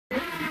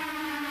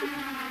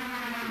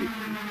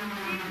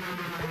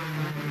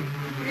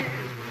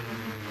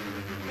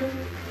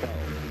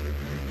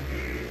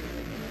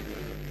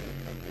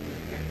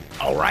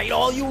Alright,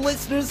 all you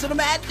listeners to the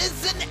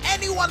madness and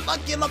anyone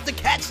lucky enough to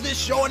catch this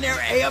show on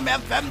their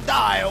AM/FM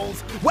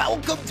dials,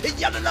 welcome to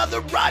yet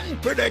another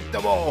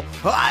unpredictable,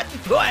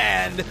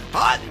 unplanned,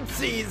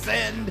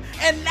 unseasoned,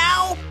 and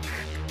now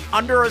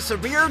under a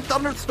severe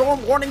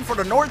thunderstorm warning for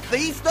the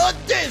Northeast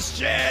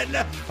edition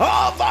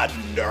of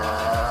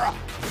Under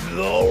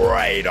the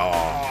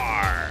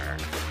Radar.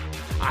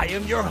 I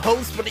am your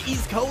host for the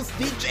East Coast,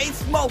 DJ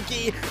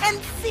Smokey, and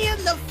seeing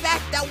the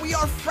fact that we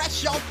are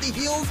fresh off the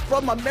heels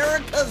from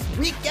America's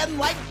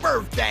weekend-like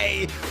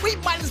birthday, we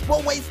might as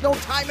well waste no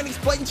time and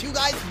explain to you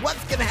guys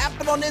what's gonna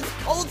happen on this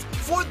post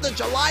 4th of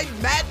July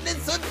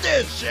Madness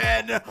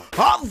edition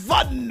of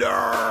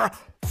Under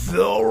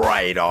the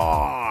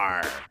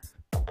Radar.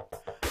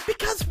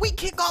 Because we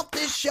kick off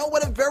this show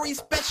with a very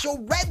special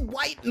red,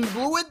 white, and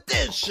blue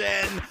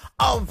edition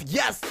of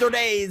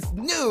yesterday's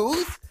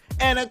news.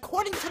 And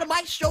according to the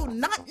Maestro,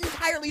 not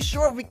entirely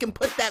sure if we can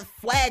put that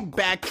flag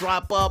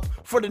backdrop up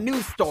for the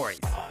news stories.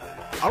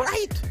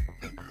 Alright?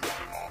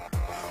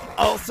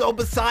 Also,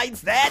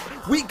 besides that,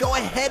 we go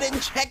ahead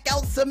and check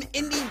out some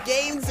indie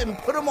games and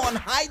put them on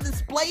high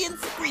display in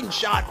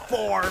screenshot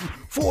form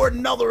for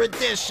another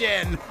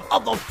edition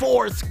of the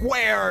Four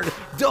Squared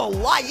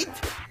Delight.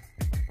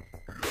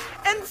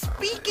 And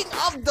speaking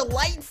of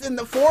delights in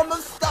the form of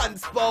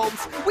stunts,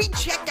 folks, we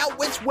check out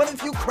which one of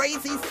you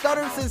crazy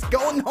stutters is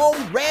going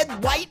home red,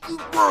 white, and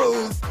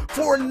bruised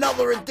for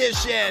another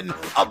edition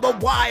of the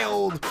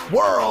Wild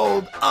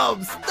World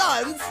of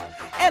Stunts.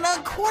 And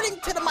according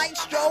to the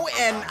Maestro,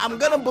 and I'm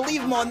gonna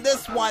believe him on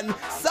this one,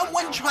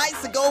 someone tries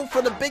to go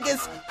for the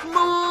biggest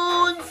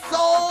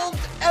moonsault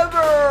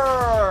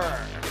ever.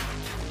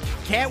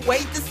 Can't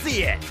wait to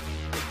see it.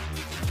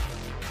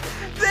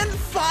 Then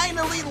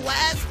finally,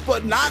 last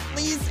but not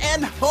least,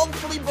 and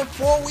hopefully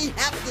before we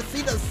have to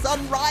see the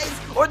sunrise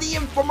or the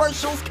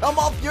infomercials come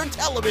off your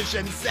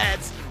television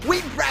sets,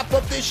 we wrap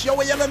up this show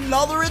with yet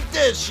another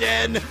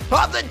edition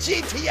of the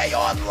GTA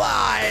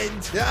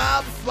Online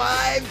Top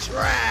 5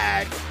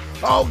 Tracks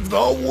of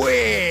the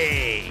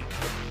Week.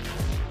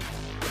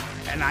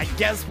 And I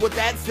guess with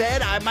that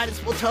said, I might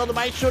as well tell the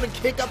Maestro to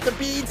kick up the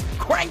beats,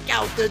 crank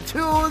out the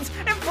tunes,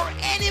 and for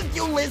any of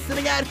you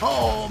listening at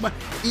home,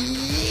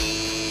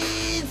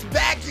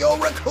 back your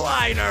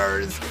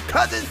recliners,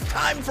 cause it's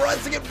time for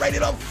us to get ready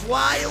to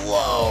fly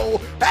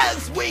low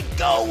as we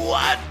go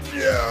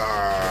under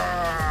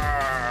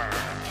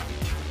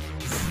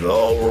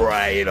the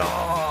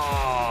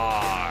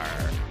radar.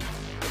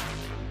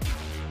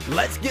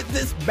 Let's get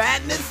this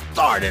madness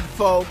started,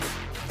 folks.